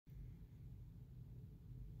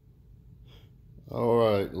All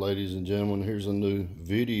right, ladies and gentlemen, here's a new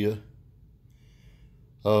video.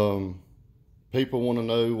 People want to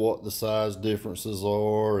know what the size differences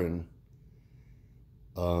are and,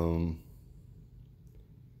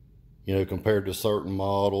 compared to certain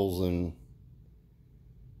models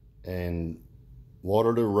and what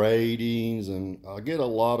are the ratings, and I get a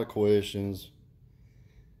lot of questions.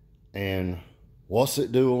 And what's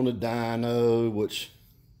it do on the dyno, which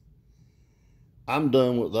I'm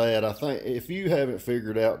done with that. I think if you haven't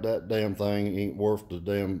figured out that damn thing ain't worth the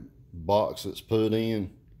damn box it's put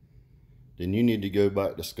in, then you need to go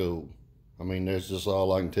back to school. I mean, that's just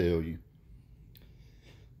all I can tell you.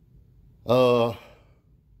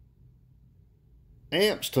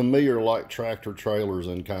 Amps to me are like tractor trailers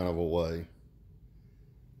in kind of a way.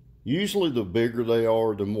 Usually the bigger they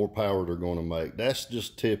are, the more power they're going to make. That's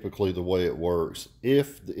just typically the way it works.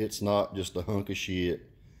 If it's not just a hunk of shit,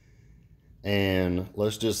 and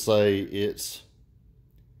let's just say it's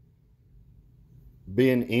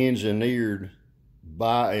being engineered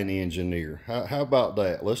by an engineer. How about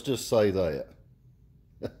that? Let's just say that.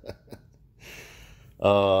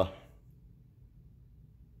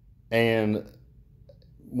 And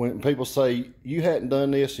when people say, you hadn't done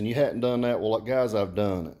this and you hadn't done that, well, guys, I've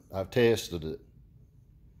done it. I've tested it.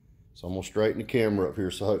 So I'm going to straighten the camera up here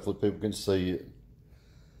so hopefully people can see it.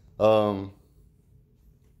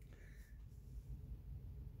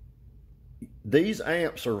 These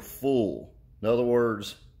amps are full. In other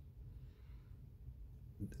words,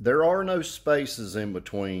 there are no spaces in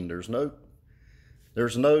between. There's no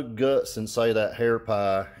guts in, say, that hair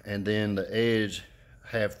pie, and then the edge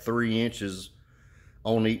have 3 inches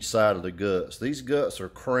on each side of the guts. These guts are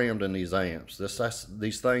crammed in these amps.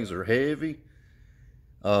 These things are heavy.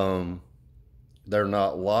 They're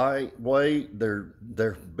not lightweight.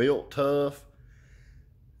 They're built tough.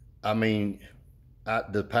 I mean,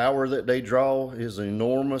 the power that they draw is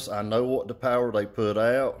enormous. I know what the power they put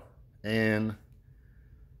out. And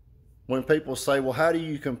when people say, well, how do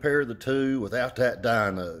you compare the two without that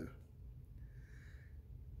dyno?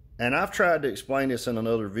 And I've tried to explain this in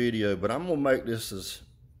another video, but I'm going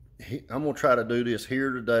to try to do this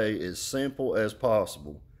here today as simple as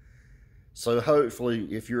possible. So hopefully,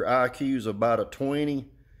 if your IQ is about a 20,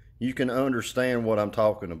 you can understand what I'm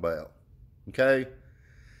talking about. Okay?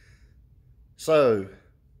 So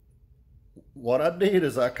what I did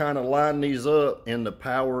is I kind of lined these up in the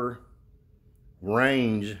power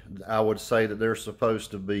range I would say that they're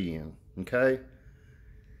supposed to be in. Okay?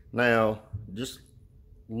 Now, just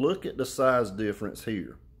look at the size difference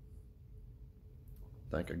here.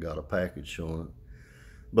 I think I got a package showing it.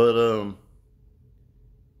 But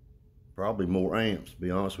probably more amps, to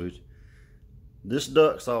be honest with you. This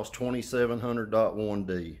DuckSauce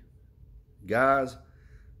 2700.1D. Guys,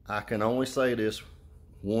 I can only say this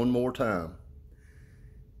one more time.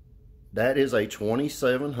 That is a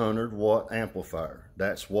 2700 watt amplifier.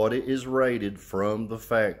 That's what it is rated from the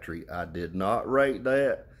factory. I did not rate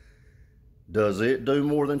that. Does it do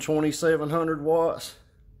more than 2700 watts?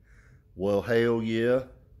 Well, hell yeah,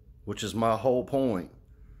 which is my whole point.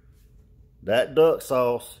 That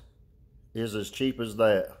DuckSauce is as cheap as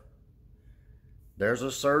that. There's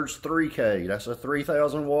a Surge 3K. That's a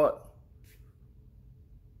 3000 watt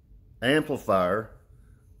amplifier.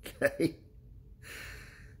 Okay.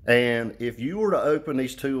 And if you were to open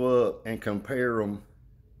these two up and compare them,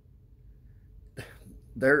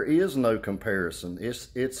 there is no comparison.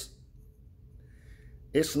 It's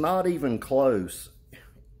not even close.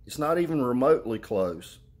 It's not even remotely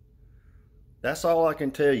close. That's all I can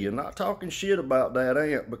tell you. I'm not talking shit about that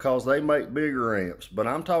amp because they make bigger amps, but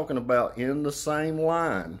I'm talking about in the same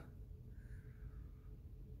line.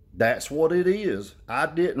 That's what it is. I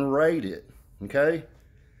didn't rate it. Okay?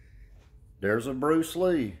 There's a Bruce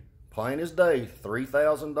Lee, plain as day,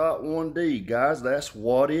 3000.1D. Guys, that's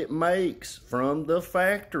what it makes from the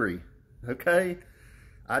factory. Okay?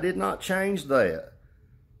 I did not change that.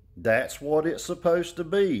 That's what it's supposed to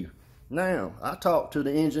be. Now, I talked to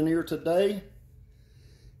the engineer today.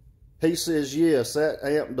 He says, yes, that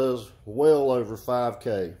amp does well over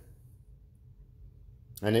 5K.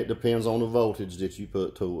 And it depends on the voltage that you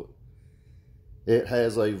put to it. It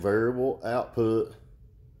has a variable output.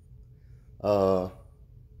 I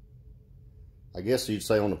guess you'd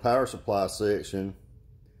say on the power supply section.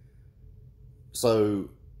 So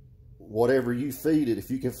whatever you feed it,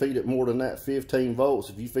 if you can feed it more than that 15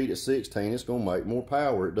 volts, if you feed it 16, it's going to make more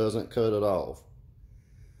power. It doesn't cut it off.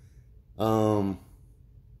 And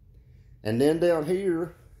then down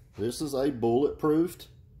here, this is a bulletproofed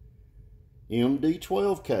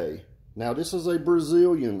MD12K. Now this is a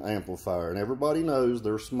Brazilian amplifier, and everybody knows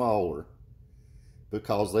they're smaller.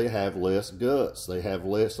 because they have less guts. They have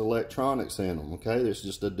less electronics in them, okay? It's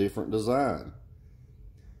just a different design.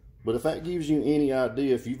 But if that gives you any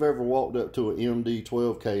idea, if you've ever walked up to an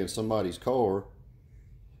MD-12K in somebody's car,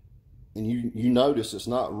 and you notice it's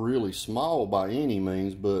not really small by any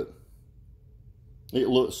means, but it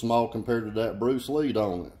looks small compared to that Bruce Lee,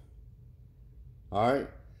 don't it? Alright?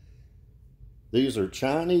 These are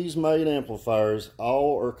Chinese-made amplifiers.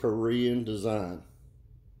 All are Korean design.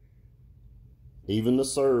 Even the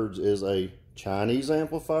Surge is a Chinese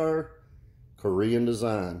amplifier, Korean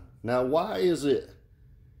design. Now, why is it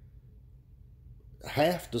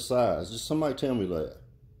half the size? Just somebody tell me that.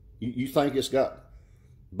 You think it's got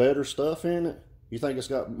better stuff in it? You think it's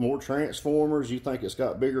got more transformers? You think it's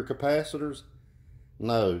got bigger capacitors?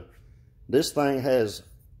 No. This thing has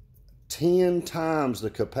 10 times the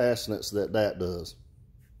capacitance that does.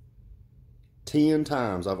 10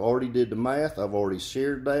 times. I've already did the math. I've already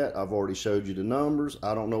shared that. I've already showed you the numbers.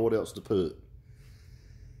 I don't know what else to put.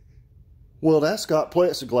 Well, that's got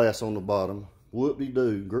plexiglass on the bottom.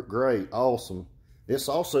 Whoop-de-doo. Great. Awesome. It's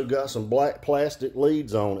also got some black plastic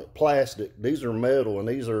leads on it. Plastic. These are metal, and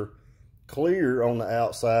these are clear on the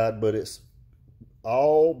outside, but it's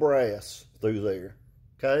all brass through there.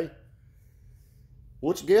 Okay?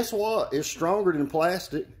 Which, guess what? It's stronger than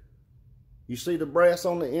plastic. You see the brass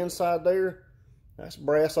on the inside there? That's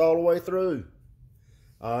brass all the way through.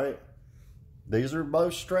 Alright? These are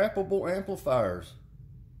both strappable amplifiers.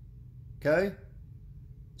 Okay?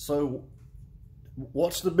 So,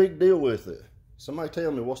 what's the big deal with it? Somebody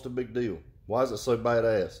tell me, what's the big deal? Why is it so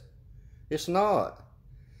badass? It's not.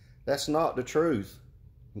 That's not the truth.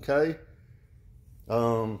 Okay?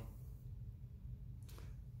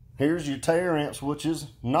 Here's your Teramps, which is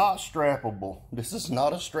not strappable. This is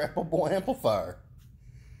not a strappable amplifier.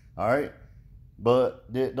 Alright? But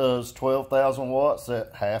it does 12,000 watts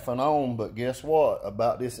at half an ohm. But guess what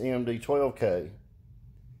about this MD-12K?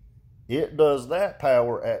 It does that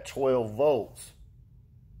power at 12 volts.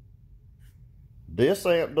 This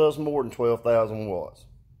amp does more than 12,000 watts.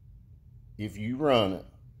 If you run it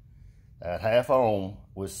at half ohm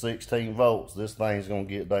with 16 volts, this thing's going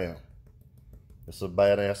to get down. It's a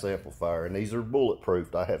badass amplifier, and these are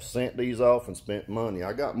bulletproofed. I have sent these off and spent money.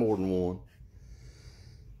 I got more than one.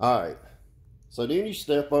 Alright, so then you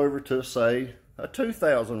step over to, say, a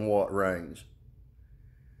 2,000 watt range.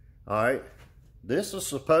 Alright, this is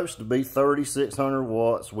supposed to be 3,600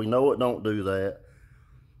 watts. We know it don't do that.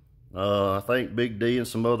 I think Big D and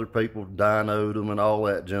some other people dynoed them and all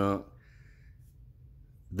that junk.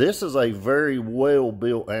 This is a very well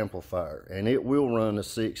built amplifier, and it will run a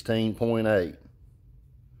 16.8.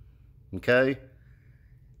 Okay?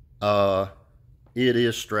 It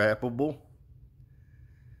is strappable.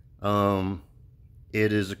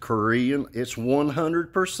 It is a Korean. It's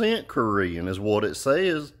 100% Korean is what it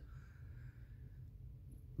says.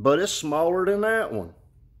 But it's smaller than that one.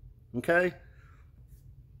 Okay?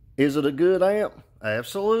 Is it a good amp?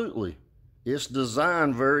 Absolutely. It's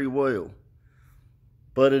designed very well.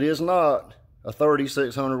 But it is not a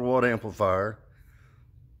 3,600 watt amplifier.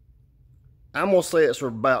 I'm going to say it's for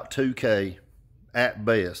about 2K at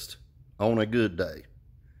best on a good day.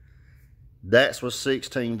 That's with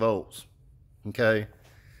 16 volts. Okay.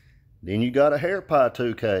 Then you got a HairPie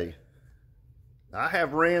 2K. I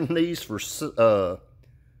have ran these for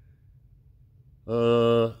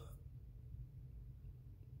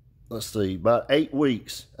let's see, about 8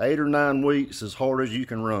 weeks. 8 or 9 weeks, as hard as you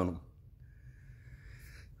can run them.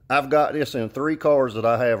 I've got this in 3 cars that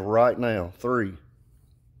I have right now. 3.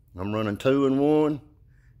 I'm running 2 in one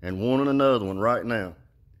and 1 in another one right now.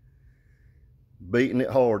 Beating it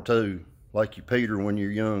hard too, like you Peter when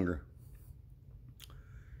you're younger.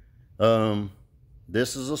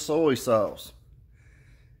 This is a soy sauce.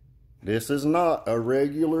 This is not a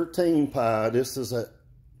regular Team Pie. This is a,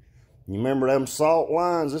 you remember them salt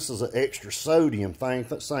lines? This is an extra sodium thing,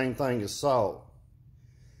 same thing as salt.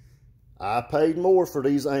 I paid more for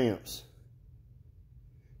these amps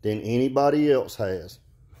than anybody else has.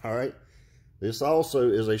 Alright, this also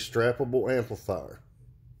is a strappable amplifier.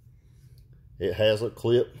 It has a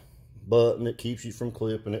clip button that keeps you from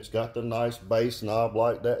clipping. It's got the nice bass knob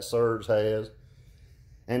like that Surge has.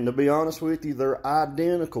 And to be honest with you, they're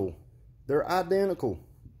identical. They're identical.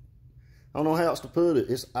 I don't know how else to put it.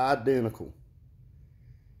 It's identical.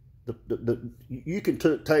 You can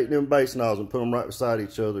take them bass knobs and put them right beside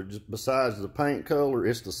each other. Just besides the paint color,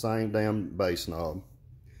 it's the same damn bass knob.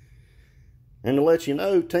 And to let you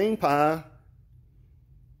know, Team Pie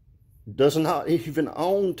does not even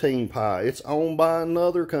own Team Pie. It's owned by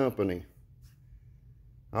another company.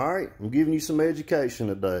 Alright, I'm giving you some education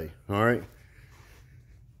today. Alright.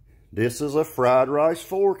 This is a fried rice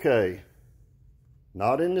 4K.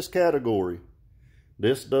 Not in this category.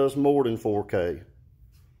 This does more than 4K.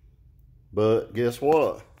 But guess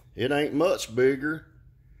what? It ain't much bigger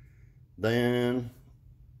than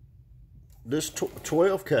this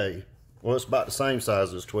 12K. Well, it's about the same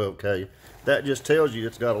size as 12K. That just tells you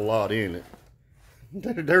it's got a lot in it.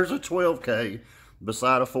 There's a 12K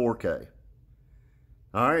beside a 4K.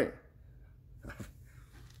 Alright.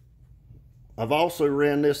 I've also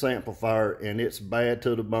ran this amplifier and it's bad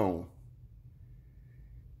to the bone.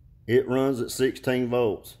 It runs at 16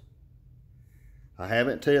 volts. I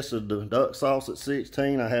haven't tested the duck sauce at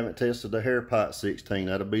 16. I haven't tested the hair pipe 16.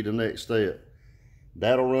 That'll be the next step.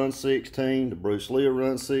 That'll run 16. The Bruce Lee will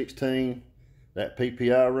run 16. That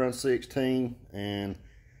PPI runs 16. And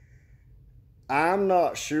I'm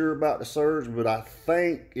not sure about the Surge, but I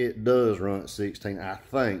think it does run at 16. I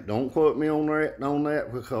think. Don't quote me on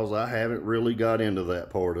that because I haven't really got into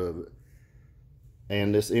that part of it.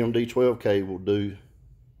 And this MD12K will do,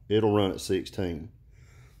 it'll run at 16.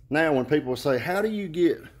 Now, when people say, how do you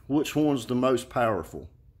get which one's the most powerful?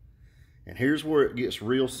 And here's where it gets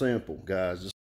real simple, guys.